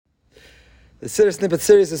The Siddur Snippet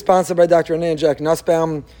series is sponsored by Dr. Renee and Jack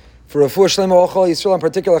Nussbaum for Refuah Shlema Ochel Yisrael, in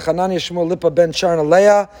particular Hanania Shmuel Lipa Ben Sharna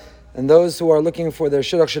Leah, and those who are looking for their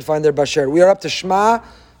shidduch should find their basher. We are up to Shema.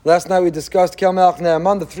 Last night we discussed Kel Melech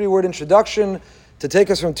Ne'aman, the three-word introduction to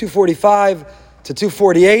take us from 245 to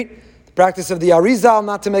 248. The practice of the Arizal,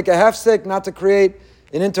 not to make a hefsek, not to create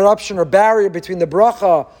an interruption or barrier between the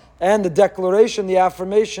bracha and the declaration, the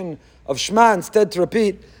affirmation of Shema, instead to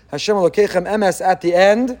repeat Hashem Elokeichem Emes at the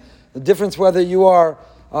end. The difference whether you are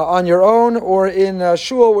on your own or in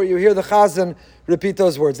shul where you hear the chazan repeat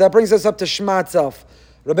those words. That brings us up to Shema itself.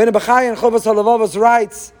 Rabbeinu Bachai in Chovos HaLevavos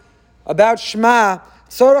writes about Shema,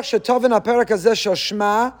 Tzorach shetovin haperek hazeh shel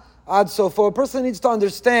Shema ad sofo. A person needs to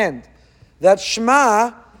understand that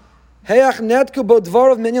Shema heyach netku bo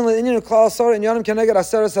dvarav minyan le'inyan u'klal asar inyanim keneged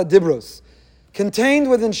aseres hadibros. Contained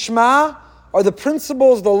within Shema are the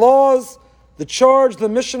principles, the laws, the charge, the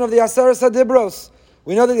mission of the Aseres HaDibros.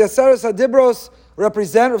 We know that the Aseres HaDibros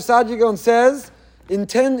represent, Rav Saadia Gaon says,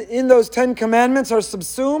 in those 10 commandments are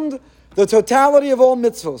subsumed the totality of all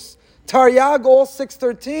mitzvos. Taryag, all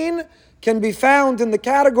 613, can be found in the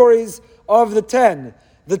categories of the 10.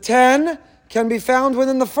 The 10 can be found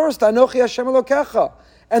within the first, Anochi Hashem Elokecha.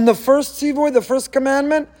 And the first tzivur, the first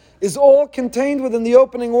commandment, is all contained within the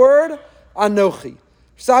opening word, Anochi.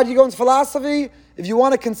 Rav Saadia Gaon's philosophy, if you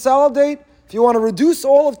want to consolidate, if you want to reduce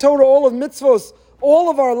all of Torah, all of mitzvos,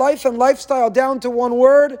 all of our life and lifestyle down to one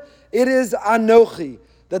word, it is Anochi.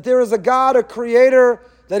 That there is a God, a creator,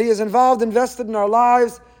 that He is involved, invested in our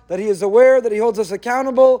lives, that He is aware, that He holds us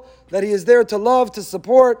accountable, that He is there to love, to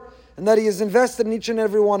support, and that He is invested in each and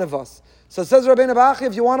every one of us. So says Rabbeinu Bachai,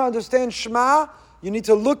 if you want to understand Shema, you need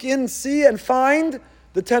to look in, see, and find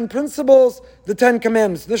the 10 principles, the 10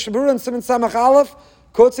 commandments. The Shabura and Siman Samach Aleph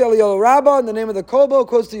quotes Eliyahu Rabbah in the name of the Kolbo,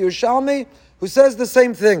 quotes the Yerushalmi, who says the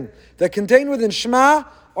same thing. That contained within Shema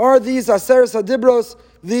are these Aseres HaDibros,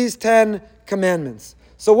 these 10 commandments.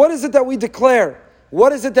 So what is it that we declare?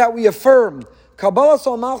 What is it that we affirm? Kabbalah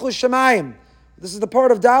Sol Malchus Shemayim. This is the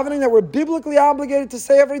part of davening that we're biblically obligated to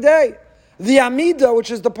say every day. The Amidah,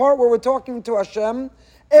 which is the part where we're talking to Hashem,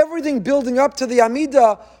 everything building up to the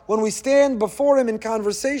Amidah, when we stand before Him in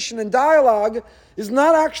conversation and dialogue, is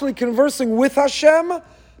not actually conversing with Hashem,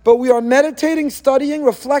 but we are meditating, studying,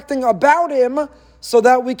 reflecting about Him, so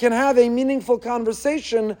that we can have a meaningful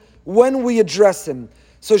conversation when we address Him.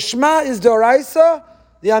 So Shema is D'Oraisa,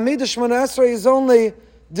 the Amidah Shemona Esrei is only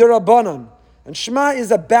D'Rabbanan. And Shema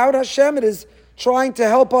is about Hashem, it is trying to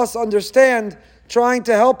help us understand, trying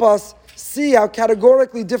to help us see how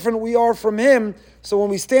categorically different we are from Him. So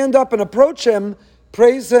when we stand up and approach Him,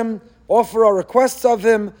 praise Him, offer our requests of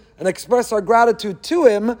Him, and express our gratitude to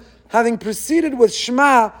Him, having proceeded with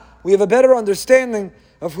Shema, we have a better understanding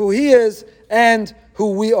of who He is and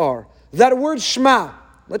who we are. That word Shema,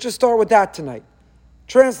 let's just start with that tonight.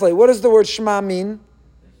 Translate, what does the word Shema mean?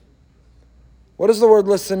 What does the word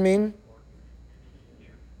listen mean?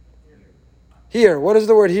 Hear. What does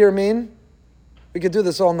the word hear mean? We could do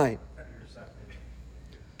this all night.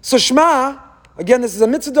 So Shema, again, this is a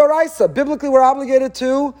mitzvah d'oraisa. Biblically, we're obligated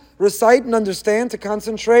to recite and understand, to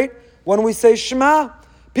concentrate when we say Shema.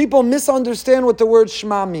 People misunderstand what the word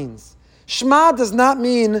Shema means. Shema does not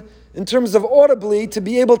mean, in terms of audibly, to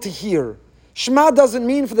be able to hear. Shema doesn't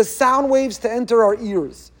mean for the sound waves to enter our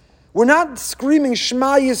ears. We're not screaming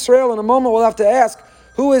Shema Yisrael. In a moment we'll have to ask,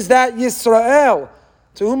 who is that Yisrael?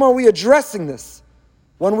 To whom are we addressing this?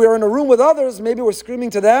 When we're in a room with others, maybe we're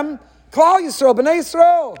screaming to them, Klal Yisrael, B'nai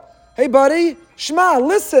Yisrael. Hey buddy, Shema,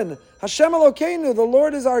 listen. Hashem Elokeinu, the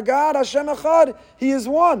Lord is our God. Hashem Echad, He is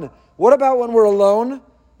one. What about when we're alone?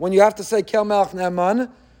 When you have to say Kel Melech Ne'aman?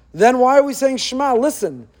 Then why are we saying Shema?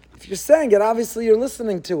 Listen. If you're saying it, obviously you're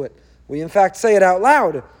listening to it. We in fact say it out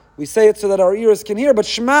loud. We say it so that our ears can hear. But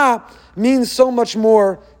Shema means so much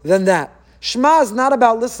more than that. Shema is not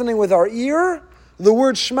about listening with our ear. The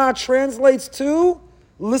word Shema translates to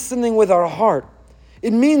listening with our heart.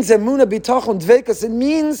 It means emunah, bitachon, dvekas. It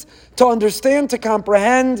means to understand, to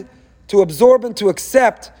comprehend, to absorb, and to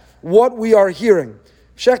accept what we are hearing.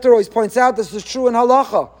 Schechter always points out this is true in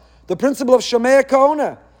halacha. The principle of Shomea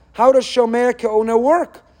Ka'ona. How does Shomea Ka'ona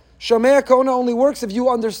work? Shomea Ka'ona only works if you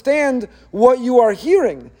understand what you are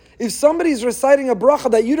hearing. If somebody's reciting a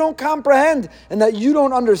bracha that you don't comprehend and that you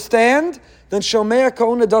don't understand, then Shomea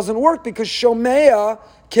Ka'ona doesn't work, because Shomea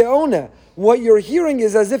Ka'ona, what you're hearing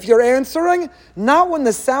is as if you're answering, not when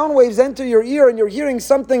the sound waves enter your ear and you're hearing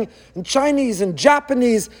something in Chinese and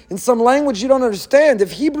Japanese, in some language you don't understand.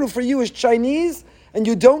 If Hebrew for you is Chinese and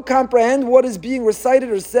you don't comprehend what is being recited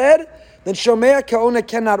or said, then Shomea Ka'ona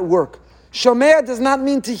cannot work. Shomea does not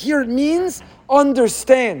mean to hear, it means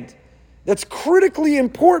understand. That's critically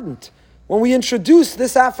important. when we introduce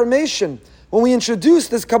this affirmation, when we introduce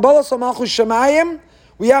this Kabbalah Malchus Shemayim,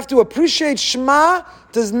 we have to appreciate Shema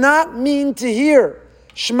does not mean to hear.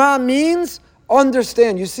 Shema means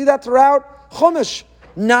understand. You see that throughout Chumash.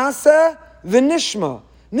 Nasa v'nishma.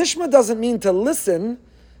 Nishma doesn't mean to listen.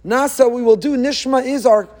 Nasa, we will do. Nishma is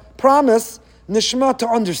our promise. Nishma, to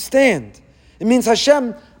understand. It means,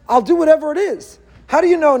 Hashem, I'll do whatever it is. How do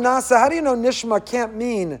you know Nasa? How do you know Nishma can't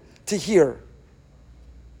mean to hear?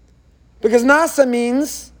 Because Nasa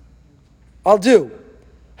means, I'll do.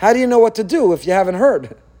 How do you know what to do if you haven't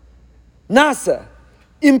heard? Nasa.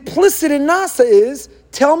 Implicit in Nasa is,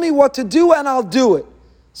 tell me what to do and I'll do it.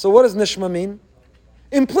 So what does Nishma mean?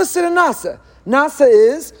 Implicit in Nasa. Nasa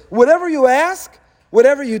is, whatever you ask,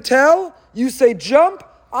 whatever you tell, you say jump,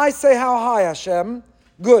 I say how high, Hashem.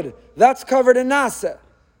 Good. That's covered in Nasa.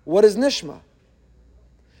 What is Nishma?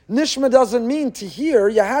 Nishma doesn't mean to hear.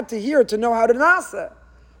 You had to hear to know how to Nasa.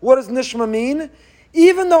 What does Nishma mean?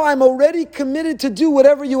 Even though I'm already committed to do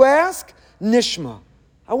whatever you ask, Nishma.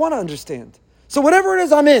 I want to understand. So whatever it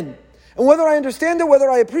is, I'm in. And whether I understand it, whether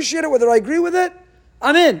I appreciate it, whether I agree with it,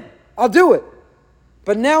 I'm in. I'll do it.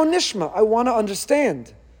 But now Nishma, I want to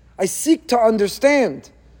understand. I seek to understand.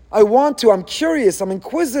 I want to. I'm curious. I'm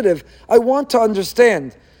inquisitive. I want to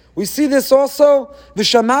understand. We see this also.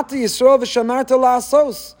 V'shamati Yisrael v'shamarta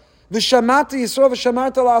la'asos. V'shamati Yisrael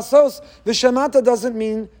v'shamarta la'asos. V'shamata doesn't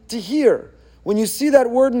mean to hear. When you see that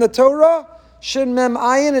word in the Torah, Shin Mem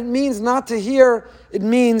Ayin, it means not to hear. It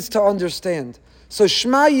means to understand. So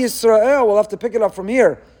Shema Yisrael, we'll have to pick it up from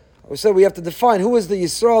here. We said we have to define who is the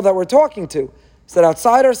Yisrael that we're talking to. Is that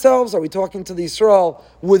outside ourselves? Are we talking to the Yisrael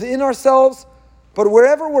within ourselves? But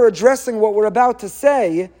wherever we're addressing what we're about to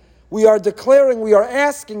say, we are declaring, we are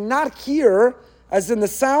asking, not hear, as in the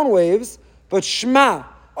sound waves, but Shema,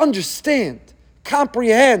 understand,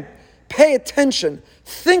 comprehend, pay attention,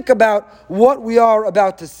 think about what we are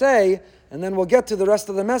about to say, and then we'll get to the rest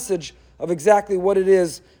of the message of exactly what it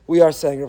is we are saying.